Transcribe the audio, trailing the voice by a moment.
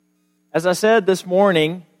As I said this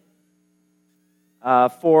morning,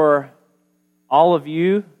 for all of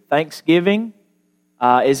you, Thanksgiving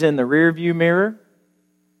is in the rearview mirror,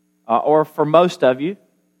 or for most of you,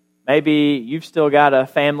 maybe you've still got a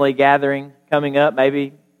family gathering coming up.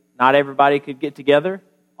 Maybe not everybody could get together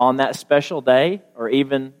on that special day or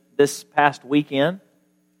even this past weekend.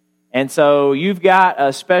 And so you've got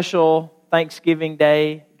a special Thanksgiving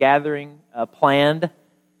Day gathering planned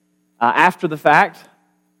after the fact.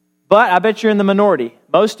 But I bet you're in the minority.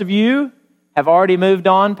 Most of you have already moved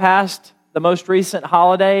on past the most recent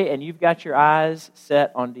holiday, and you've got your eyes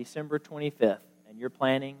set on December 25th, and you're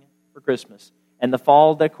planning for Christmas. And the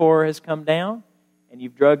fall decor has come down, and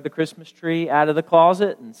you've dragged the Christmas tree out of the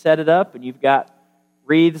closet and set it up, and you've got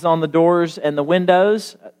wreaths on the doors and the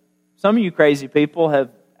windows. Some of you crazy people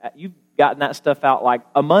you've gotten that stuff out like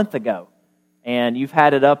a month ago, and you've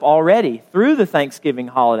had it up already through the Thanksgiving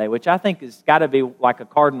holiday, which I think has got to be like a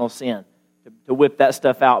cardinal sin to whip that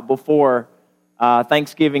stuff out before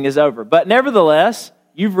Thanksgiving is over. But nevertheless,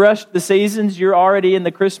 you've rushed the seasons, you're already in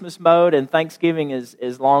the Christmas mode, and Thanksgiving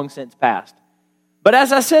is long since past. But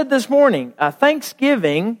as I said this morning,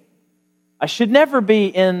 Thanksgiving should never be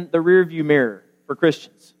in the rearview mirror for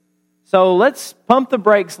Christians. So let's pump the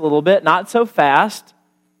brakes a little bit, not so fast.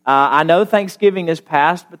 I know Thanksgiving is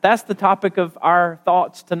past, but that's the topic of our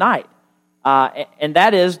thoughts tonight. And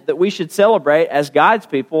that is that we should celebrate, as God's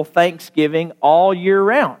people, Thanksgiving all year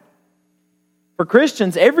round. For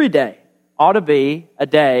Christians, every day ought to be a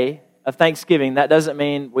day of Thanksgiving. That doesn't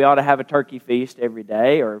mean we ought to have a turkey feast every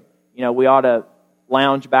day, or we ought to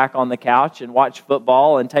lounge back on the couch and watch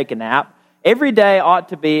football and take a nap. Every day ought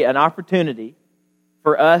to be an opportunity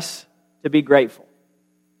for us to be grateful.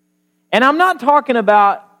 And I'm not talking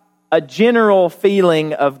about a general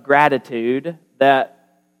feeling of gratitude that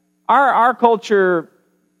our culture,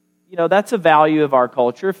 that's a value of our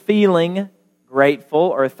culture, feeling grateful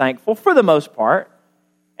or thankful for the most part.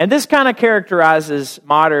 And this kind of characterizes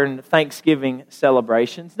modern Thanksgiving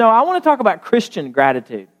celebrations. No, I want to talk about Christian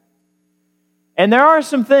gratitude. And there are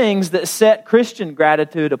some things that set Christian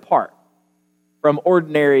gratitude apart from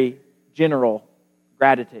ordinary general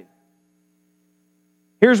gratitude.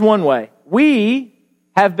 Here's one way. We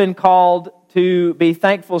have been called to be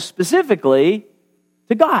thankful specifically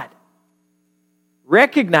to God,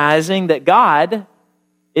 recognizing that God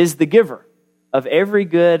is the giver of every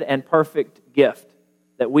good and perfect gift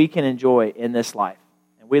that we can enjoy in this life.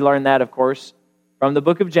 And we learn that, of course, from the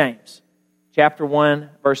book of James, chapter 1,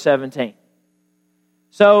 verse 17.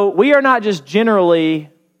 So we are not just generally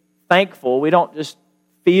thankful. We don't just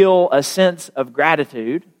feel a sense of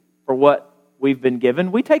gratitude for what we've been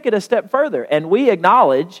given. We take it a step further, and we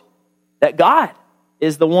acknowledge that God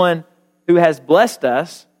is the one who has blessed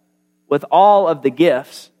us with all of the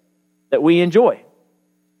gifts that we enjoy.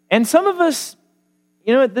 And some of us,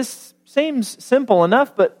 this seems simple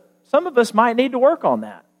enough, but some of us might need to work on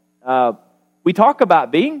that. We talk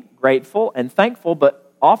about being grateful and thankful,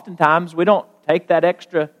 but oftentimes we don't take that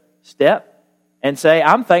extra step and say,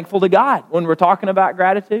 I'm thankful to God. When we're talking about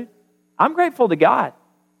gratitude, I'm grateful to God.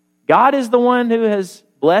 God is the one who has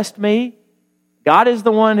blessed me. God is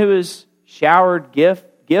the one who has showered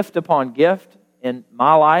gift upon gift in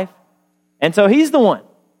my life. And so He's the one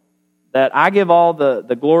that I give all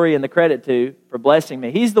the glory and the credit to for blessing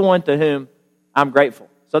me. He's the one to whom I'm grateful.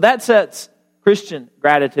 So that sets Christian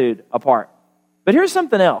gratitude apart. But here's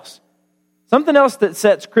something else. Something else that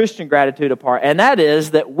sets Christian gratitude apart, and that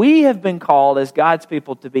is that we have been called as God's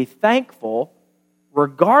people to be thankful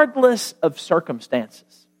regardless of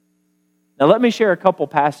circumstances. Now, let me share a couple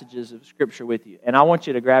passages of Scripture with you, and I want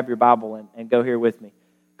you to grab your Bible and go here with me.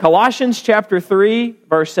 Colossians chapter 3,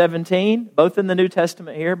 verse 17, both in the New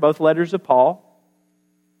Testament here, both letters of Paul.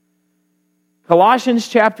 Colossians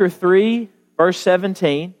chapter 3, verse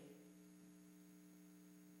 17.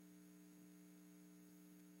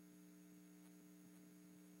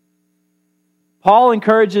 Paul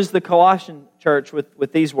encourages the Colossian church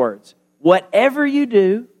with these words. Whatever you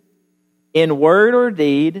do, in word or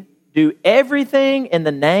deed, do everything in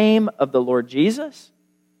the name of the Lord Jesus,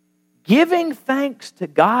 giving thanks to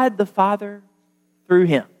God the Father through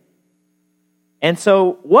Him. And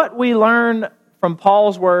so what we learn from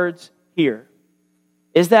Paul's words here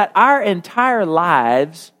is that our entire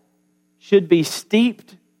lives should be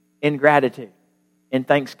steeped in gratitude, in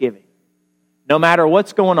thanksgiving, no matter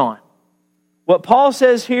what's going on. What Paul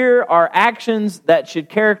says here are actions that should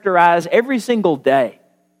characterize every single day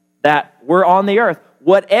that we're on the earth.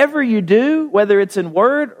 Whatever you do, whether it's in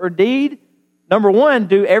word or deed, number one,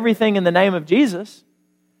 do everything in the name of Jesus.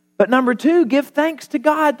 But number two, give thanks to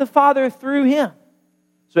God the Father through Him.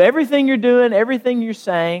 So everything you're doing, everything you're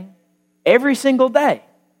saying, every single day,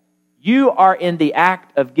 you are in the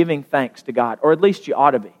act of giving thanks to God, or at least you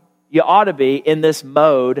ought to be. You ought to be in this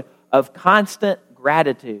mode of constant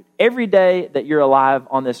gratitude every day that you're alive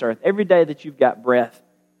on this earth, every day that you've got breath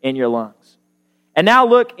in your lungs. And now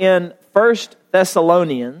look in 1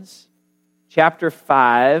 Thessalonians chapter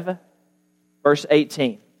 5, verse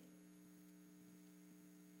 18.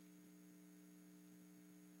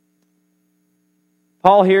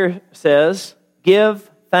 Paul here says, give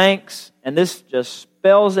thanks, and this just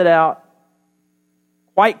spells it out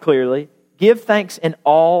quite clearly. Give thanks in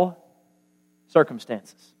all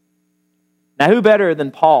circumstances. Now, who better than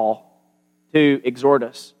Paul to exhort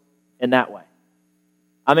us in that way?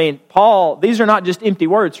 I mean, Paul, these are not just empty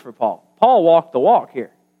words for Paul. Paul walked the walk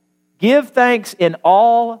here. Give thanks in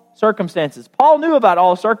all circumstances. Paul knew about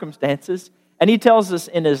all circumstances, and he tells us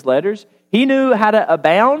in his letters, he knew how to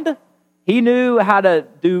abound. He knew how to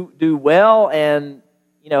do well and,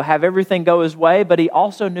 have everything go his way, but he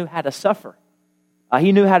also knew how to suffer.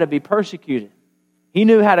 He knew how to be persecuted. He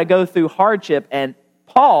knew how to go through hardship. And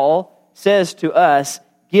Paul says to us,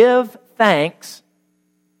 give thanks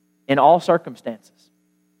in all circumstances.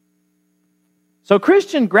 So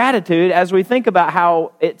Christian gratitude, as we think about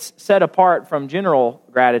how it's set apart from general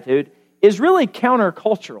gratitude, is really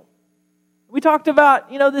countercultural. We talked about,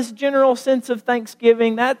 this general sense of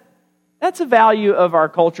thanksgiving, that's a value of our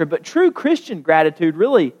culture, but true Christian gratitude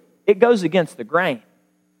really, it goes against the grain.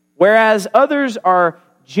 Whereas others are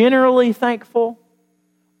generally thankful,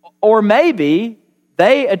 or maybe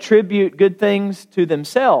they attribute good things to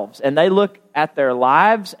themselves, and they look at their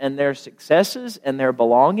lives and their successes and their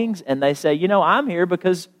belongings, and they say, I'm here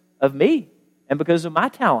because of me, and because of my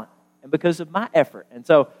talent, and because of my effort. And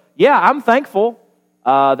so, I'm thankful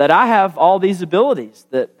that I have all these abilities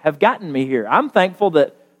that have gotten me here. I'm thankful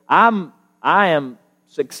that I am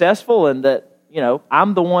successful and that,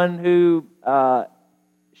 I'm the one who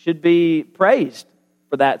should be praised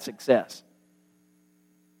for that success.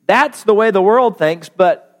 That's the way the world thinks,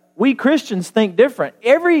 but we Christians think different.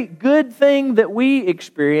 Every good thing that we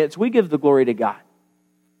experience, we give the glory to God.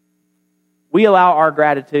 We allow our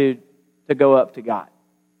gratitude to go up to God.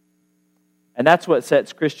 And that's what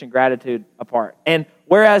sets Christian gratitude apart. And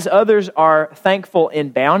whereas others are thankful in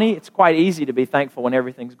bounty, it's quite easy to be thankful when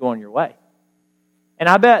everything's going your way. And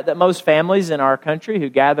I bet that most families in our country who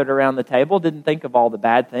gathered around the table didn't think of all the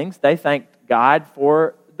bad things. They thanked God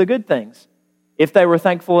for the good things, if they were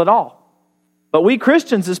thankful at all. But we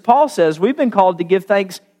Christians, as Paul says, we've been called to give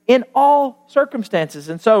thanks in all circumstances.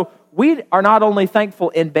 And so we are not only thankful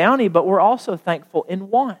in bounty, but we're also thankful in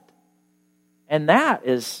want. And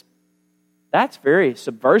that's very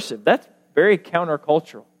subversive. That's very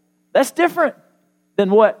countercultural. That's different than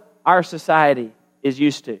what our society is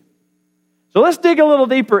used to. So let's dig a little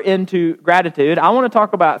deeper into gratitude. I want to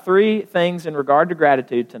talk about three things in regard to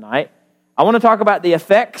gratitude tonight. I want to talk about the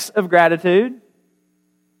effects of gratitude.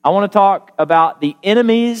 I want to talk about the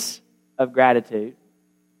enemies of gratitude.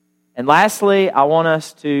 And lastly, I want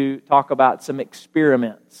us to talk about some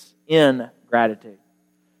experiments in gratitude.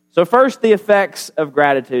 So first, the effects of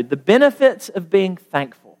gratitude. The benefits of being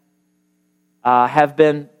thankful have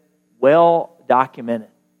been well documented,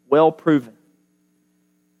 well proven.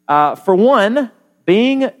 For one,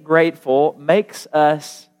 being grateful makes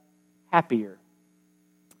us happier.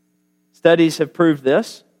 Studies have proved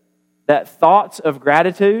this, that thoughts of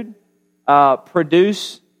gratitude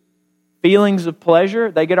produce feelings of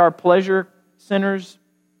pleasure. They get our pleasure centers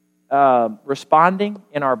responding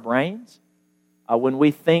in our brains when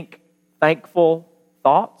we think thankful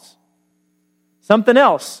thoughts. Something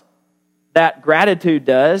else that gratitude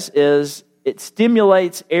does is it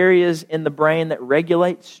stimulates areas in the brain that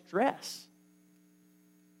regulate stress.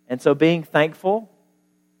 And so being thankful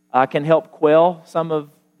can help quell some of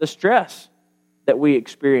the stress that we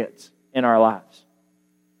experience in our lives.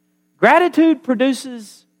 Gratitude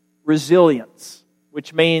produces resilience,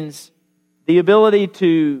 which means the ability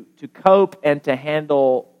to cope and to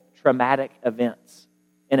handle traumatic events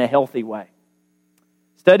in a healthy way.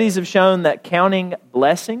 Studies have shown that counting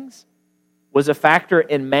blessings was a factor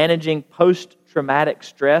in managing post-traumatic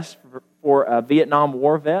stress for Vietnam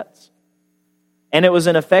War vets. And it was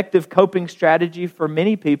an effective coping strategy for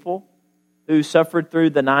many people who suffered through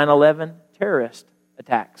the 9/11 terrorist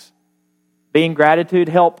attacks. Being gratitude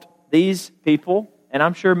helped these people, and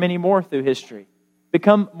I'm sure many more through history,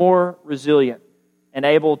 become more resilient and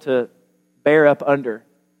able to bear up under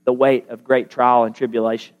the weight of great trial and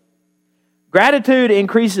tribulation. Gratitude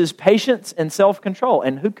increases patience and self-control.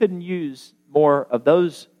 And who couldn't use more of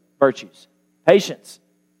those virtues? Patience,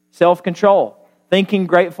 self-control. Thinking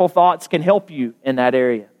grateful thoughts can help you in that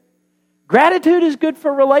area. Gratitude is good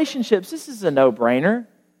for relationships. This is a no-brainer.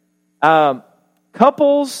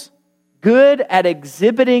 Couples good at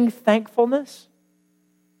exhibiting thankfulness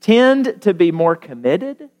tend to be more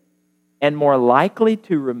committed and more likely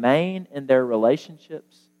to remain in their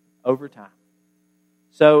relationships over time.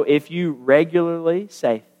 So if you regularly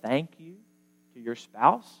say thank you to your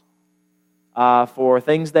spouse for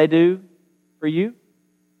things they do for you,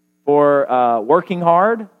 for working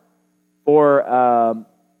hard, for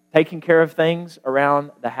taking care of things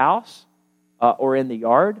around the house or in the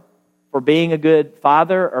yard, for being a good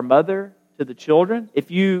father or mother to the children,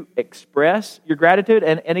 if you express your gratitude,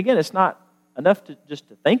 and again, it's not enough to just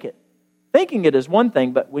to think it. Thinking it is one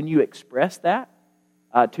thing, but when you express that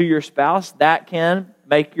to your spouse, that can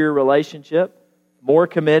make your relationship more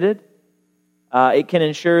committed. It can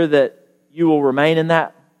ensure that you will remain in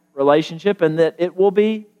that relationship and that it will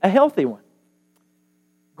be a healthy one.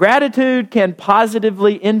 Gratitude can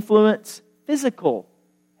positively influence physical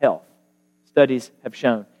health, studies have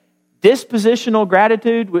shown. Dispositional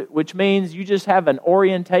gratitude, which means you just have an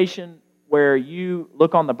orientation where you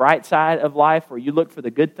look on the bright side of life, where you look for the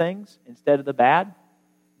good things instead of the bad.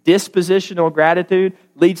 Dispositional gratitude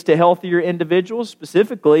leads to healthier individuals.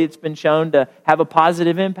 Specifically, it's been shown to have a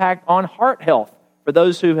positive impact on heart health for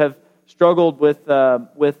those who have struggled with heart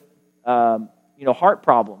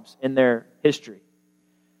problems in their history.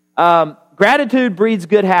 Gratitude breeds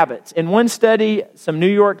good habits. In one study, some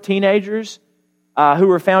New York teenagers who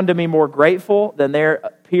were found to be more grateful than their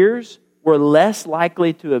peers were less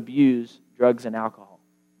likely to abuse drugs and alcohol.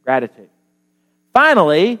 Gratitude.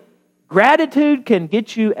 Finally, gratitude can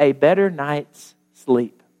get you a better night's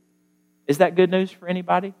sleep. Is that good news for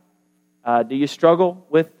anybody? Do you struggle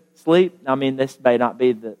with sleep? I mean, this may not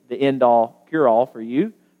be the end-all, cure-all for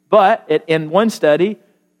you, but in one study,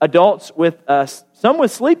 adults with some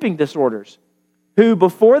with sleeping disorders who,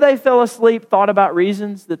 before they fell asleep, thought about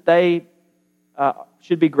reasons that they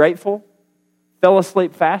should be grateful, fell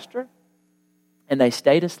asleep faster, and they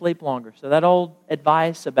stayed asleep longer. So that old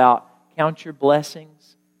advice about count your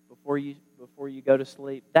blessings before you go to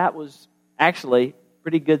sleep, that was actually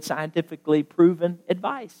pretty good scientifically proven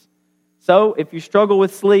advice. So if you struggle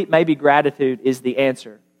with sleep, maybe gratitude is the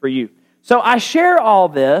answer for you. So I share all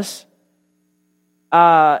this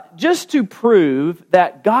just to prove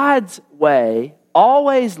that God's way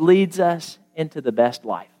always leads us into the best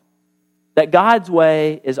life. That God's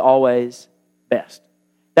way is always best.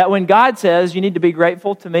 That when God says you need to be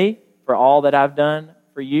grateful to me for all that I've done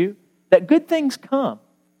for you, that good things come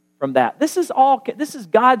from that. This is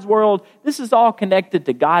God's world. This is all connected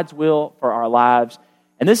to God's will for our lives.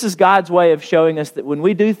 And this is God's way of showing us that when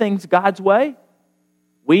we do things God's way,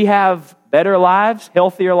 we have better lives,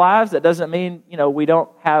 healthier lives. That doesn't mean, we don't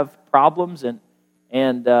have problems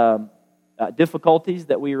and difficulties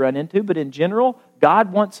that we run into. But in general,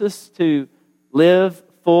 God wants us to live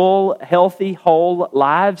full, healthy, whole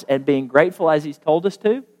lives, and being grateful as He's told us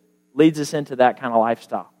to leads us into that kind of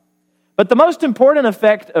lifestyle. But the most important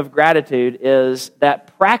effect of gratitude is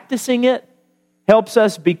that practicing it helps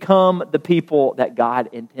us become the people that God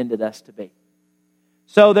intended us to be.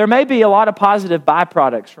 So there may be a lot of positive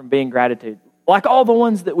byproducts from being gratitude, like all the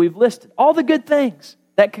ones that we've listed, all the good things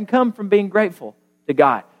that can come from being grateful to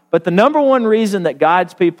God. But the number one reason that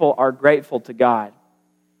God's people are grateful to God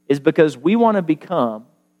is because we want to become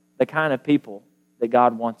the kind of people that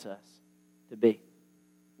God wants us to be.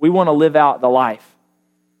 We want to live out the life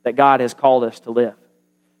that God has called us to live.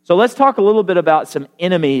 So let's talk a little bit about some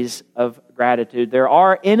enemies of gratitude. There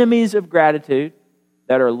are enemies of gratitude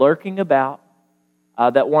that are lurking about,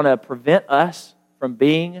 that want to prevent us from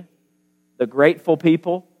being the grateful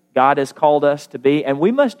people God has called us to be, and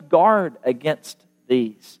we must guard against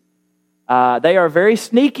these. They are very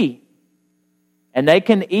sneaky, and they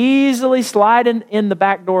can easily slide in the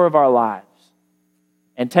back door of our lives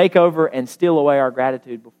and take over and steal away our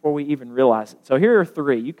gratitude before we even realize it. So here are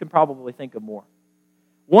three. You can probably think of more.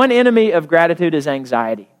 One enemy of gratitude is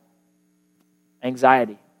anxiety.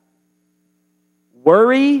 Anxiety.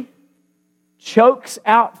 Worry chokes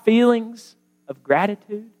out feelings of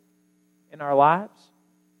gratitude in our lives.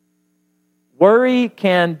 Worry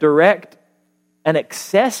can direct an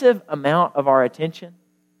excessive amount of our attention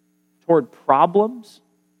toward problems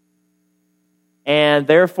and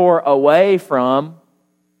therefore away from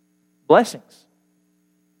blessings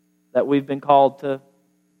that we've been called to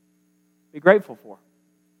be grateful for.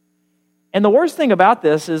 And the worst thing about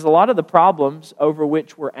this is a lot of the problems over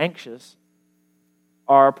which we're anxious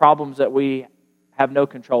are problems that we have no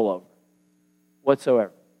control over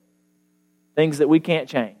whatsoever. Things that we can't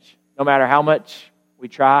change. No matter how much we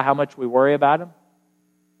try, how much we worry about them,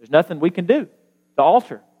 there's nothing we can do to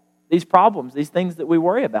alter these problems, these things that we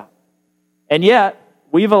worry about. And yet,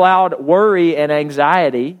 we've allowed worry and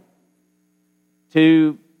anxiety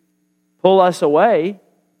to pull us away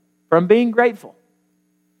from being grateful.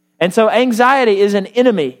 And so anxiety is an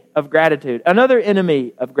enemy of gratitude. Another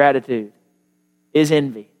enemy of gratitude is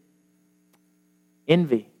envy.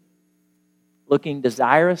 Envy. Looking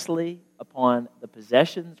desirously upon the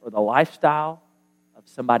possessions or the lifestyle of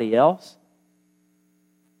somebody else.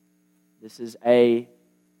 This is a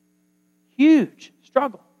huge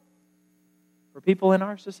struggle for people in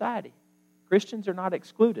our society. Christians are not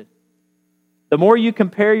excluded. The more you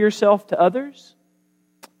compare yourself to others,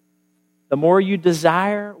 the more you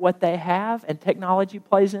desire what they have, and technology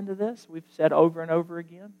plays into this. We've said over and over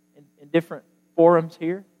again in different forums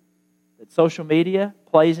here that social media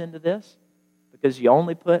plays into this because you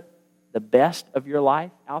only put the best of your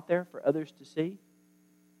life out there for others to see,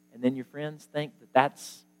 and then your friends think that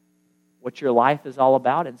that's what your life is all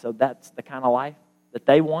about, and so that's the kind of life that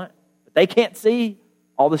they want. But they can't see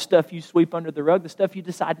all the stuff you sweep under the rug, the stuff you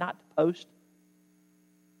decide not to post.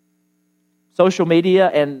 Social media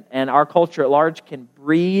and our culture at large can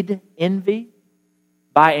breed envy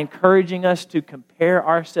by encouraging us to compare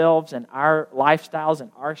ourselves and our lifestyles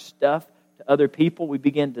and our stuff to other people. We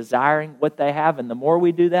begin desiring what they have, and the more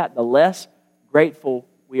we do that, the less grateful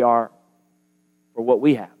we are for what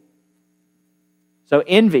we have. So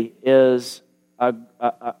envy is a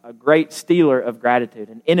great stealer of gratitude,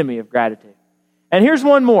 an enemy of gratitude. And here's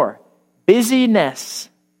one more. Busyness.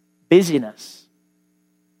 Busyness.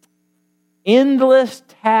 Endless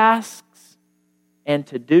tasks and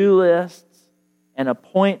to-do lists and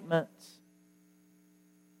appointments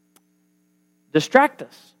distract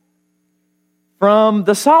us from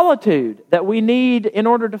the solitude that we need in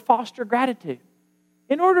order to foster gratitude.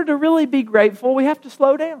 In order to really be grateful, we have to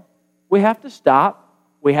slow down. We have to stop.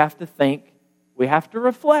 We have to think. We have to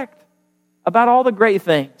reflect about all the great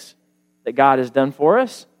things that God has done for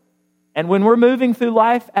us. And when we're moving through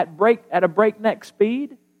life at a breakneck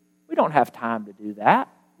speed, we don't have time to do that.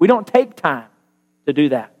 We don't take time to do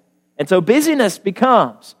that. And so busyness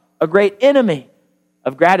becomes a great enemy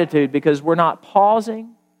of gratitude because we're not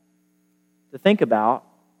pausing to think about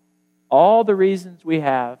all the reasons we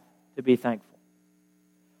have to be thankful.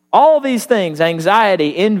 All these things,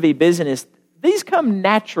 anxiety, envy, busyness, these come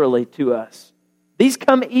naturally to us. These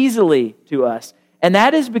come easily to us. And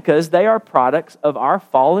that is because they are products of our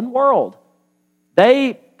fallen world.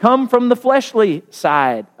 They come from the fleshly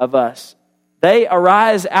side of us. They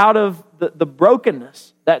arise out of the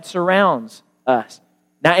brokenness that surrounds us.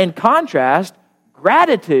 Now, in contrast,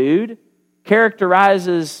 gratitude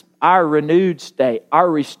characterizes our renewed state, our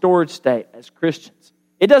restored state as Christians.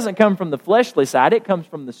 It doesn't come from the fleshly side, it comes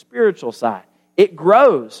from the spiritual side. It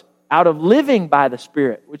grows out of living by the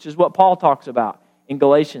Spirit, which is what Paul talks about in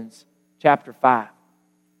Galatians chapter 5.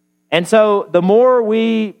 And so the more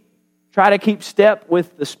we try to keep step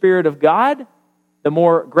with the Spirit of God, the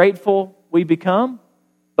more grateful we become.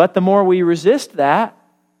 But the more we resist that,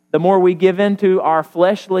 the more we give in to our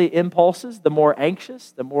fleshly impulses, the more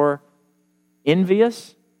anxious, the more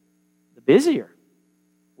envious, the busier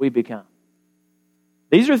we become.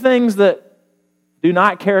 These are things that do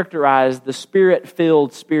not characterize the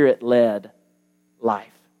Spirit-filled, Spirit-led life.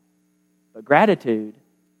 But gratitude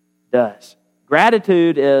does.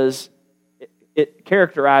 Gratitude it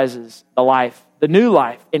characterizes the life, the new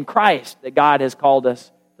life in Christ that God has called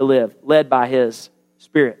us to live, led by His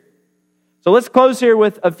Spirit. So let's close here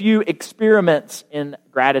with a few experiments in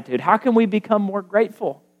gratitude. How can we become more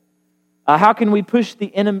grateful? How can we push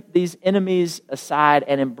these enemies aside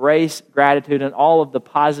and embrace gratitude and all of the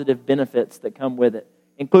positive benefits that come with it,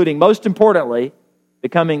 including, most importantly,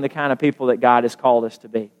 becoming the kind of people that God has called us to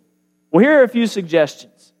be? Well, here are a few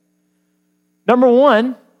suggestions. Number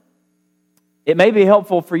one, it may be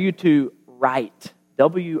helpful for you to write,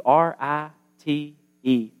 W-R-I-T-E,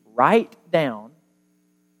 write down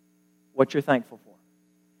what you're thankful for.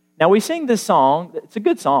 Now, we sing this song. It's a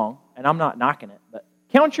good song, and I'm not knocking it, but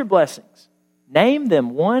count your blessings. Name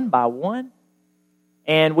them one by one.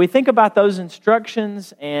 And we think about those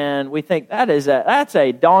instructions, and we think that's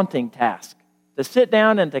a daunting task. To sit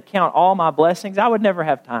down and to count all my blessings, I would never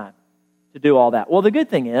have time to do all that. Well, the good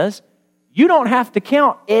thing is, you don't have to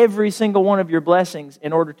count every single one of your blessings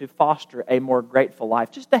in order to foster a more grateful life.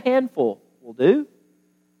 Just a handful will do.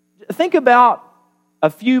 Think about a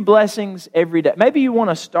few blessings every day. Maybe you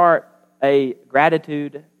want to start a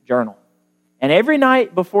gratitude journal. And every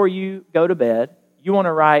night before you go to bed, you want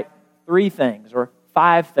to write 3 things or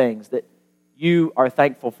 5 things that you are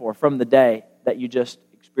thankful for from the day that you just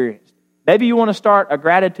experienced. Maybe you want to start a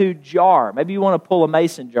gratitude jar. Maybe you want to pull a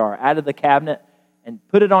mason jar out of the cabinet and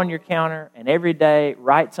put it on your counter, and every day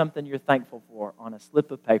write something you're thankful for on a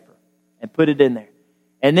slip of paper and put it in there.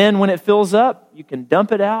 And then when it fills up, you can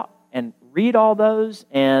dump it out and read all those,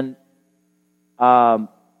 and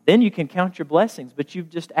then you can count your blessings. But you've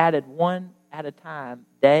just added one at a time,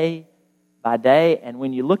 day by day. And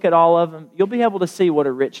when you look at all of them, you'll be able to see what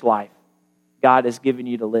a rich life God has given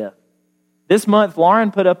you to live. This month,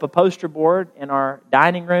 Lauren put up a poster board in our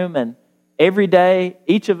dining room, and every day,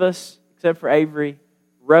 each of us, except for Avery,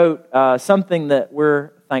 wrote something that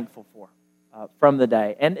we're thankful for from the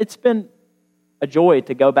day. And it's been a joy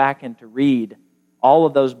to go back and to read all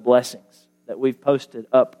of those blessings that we've posted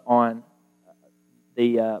up on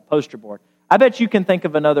the poster board. I bet you can think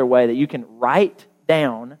of another way that you can write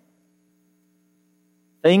down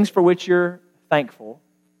things for which you're thankful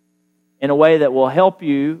in a way that will help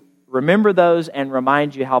you remember those and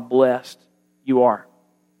remind you how blessed you are.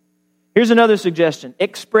 Here's another suggestion.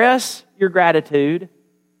 Express your gratitude.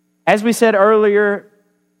 As we said earlier,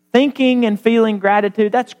 thinking and feeling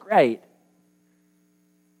gratitude, that's great.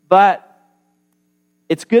 But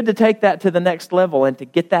it's good to take that to the next level and to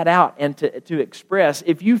get that out and to express.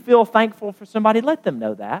 If you feel thankful for somebody, let them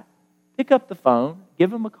know that. Pick up the phone,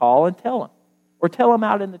 give them a call, and tell them. Or tell them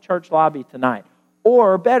out in the church lobby tonight.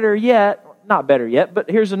 Or better yet, not better yet, but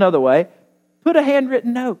here's another way. Put a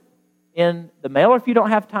handwritten note in the mail, or if you don't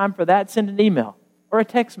have time for that, send an email or a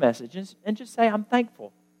text message and just say, I'm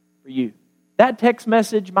thankful for you. That text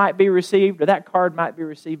message might be received, or that card might be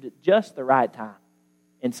received at just the right time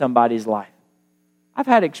in somebody's life. I've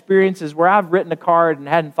had experiences where I've written a card and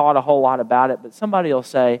hadn't thought a whole lot about it, but somebody will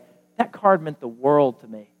say, that card meant the world to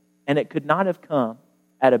me, and it could not have come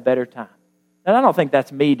at a better time. And I don't think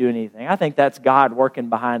that's me doing anything. I think that's God working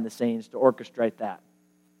behind the scenes to orchestrate that.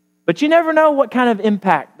 But you never know what kind of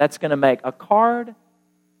impact that's going to make. A card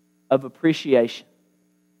of appreciation,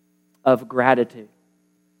 of gratitude.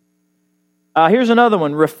 Here's another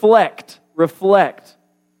one. Reflect. Reflect.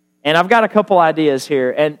 And I've got a couple ideas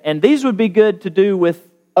here. And these would be good to do with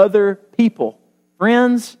other people.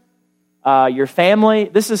 Friends, your family.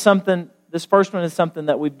 This first one is something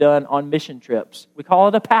that we've done on mission trips. We call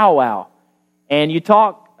it a powwow. And you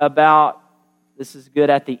talk about, this is good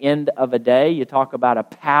at the end of a day, you talk about a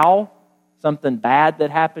pow, something bad that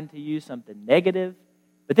happened to you, something negative.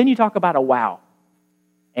 But then you talk about a wow.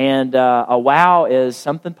 And a wow is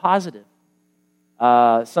something positive.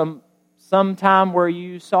 Some time where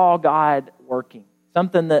you saw God working.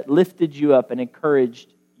 Something that lifted you up and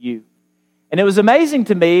encouraged you. And it was amazing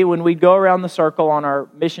to me when we'd go around the circle on our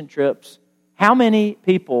mission trips, how many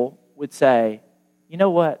people would say, you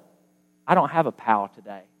know what? I don't have a pow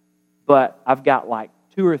today, but I've got like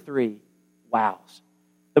 2 or 3 wows.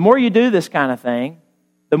 The more you do this kind of thing,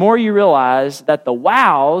 the more you realize that the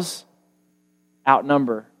wows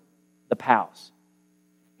outnumber the pows.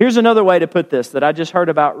 Here's another way to put this that I just heard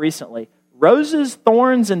about recently. Roses,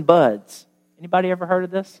 thorns, and buds. Anybody ever heard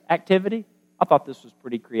of this activity? I thought this was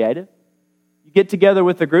pretty creative. You get together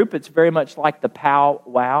with a group, it's very much like the pow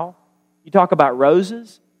wow. You talk about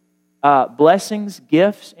roses, blessings,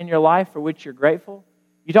 gifts in your life for which you're grateful.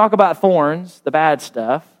 You talk about thorns, the bad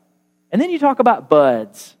stuff. And then you talk about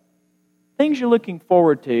buds, things you're looking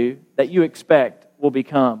forward to that you expect will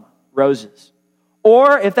become roses.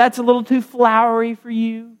 Or if that's a little too flowery for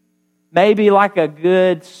you, maybe like a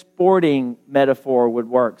good sporting metaphor would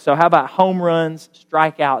work. So how about home runs,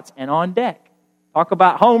 strikeouts, and on deck? Talk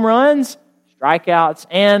about home runs, strikeouts,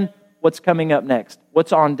 and what's coming up next.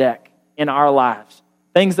 What's on deck in our lives.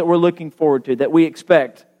 Things that we're looking forward to, that we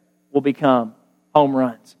expect will become home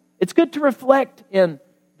runs. It's good to reflect in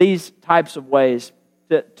these types of ways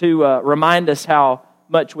to remind us how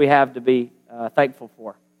much we have to be thankful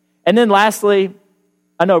for. And then lastly,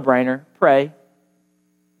 a no-brainer, pray.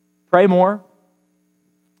 Pray more.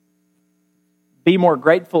 Be more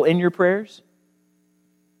grateful in your prayers.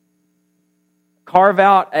 Carve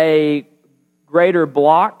out a greater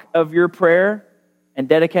block of your prayer and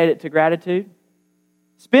dedicate it to gratitude.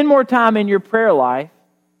 Spend more time in your prayer life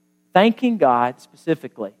thanking God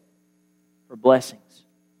specifically for blessings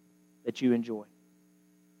that you enjoy.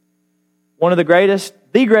 The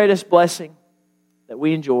greatest blessing that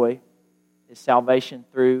we enjoy is salvation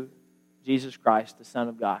through Jesus Christ, the Son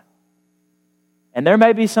of God. And there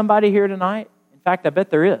may be somebody here tonight, in fact, I bet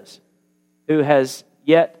there is, who has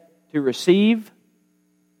yet to receive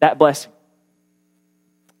that blessing.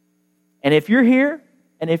 And if you're here,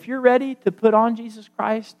 and if you're ready to put on Jesus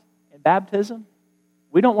Christ in baptism,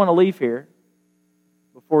 we don't want to leave here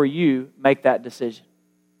before you make that decision.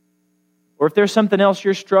 Or if there's something else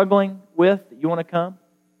you're struggling with that you want to come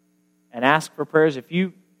and ask for prayers, if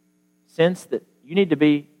you sense that you need to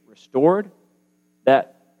be restored,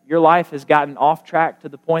 that your life has gotten off track to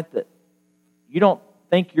the point that you don't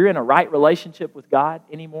think you're in a right relationship with God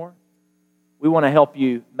anymore, we want to help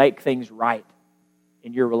you make things right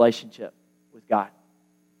in your relationship with God.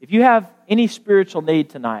 If you have any spiritual need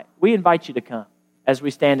tonight, we invite you to come as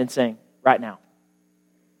we stand and sing right now.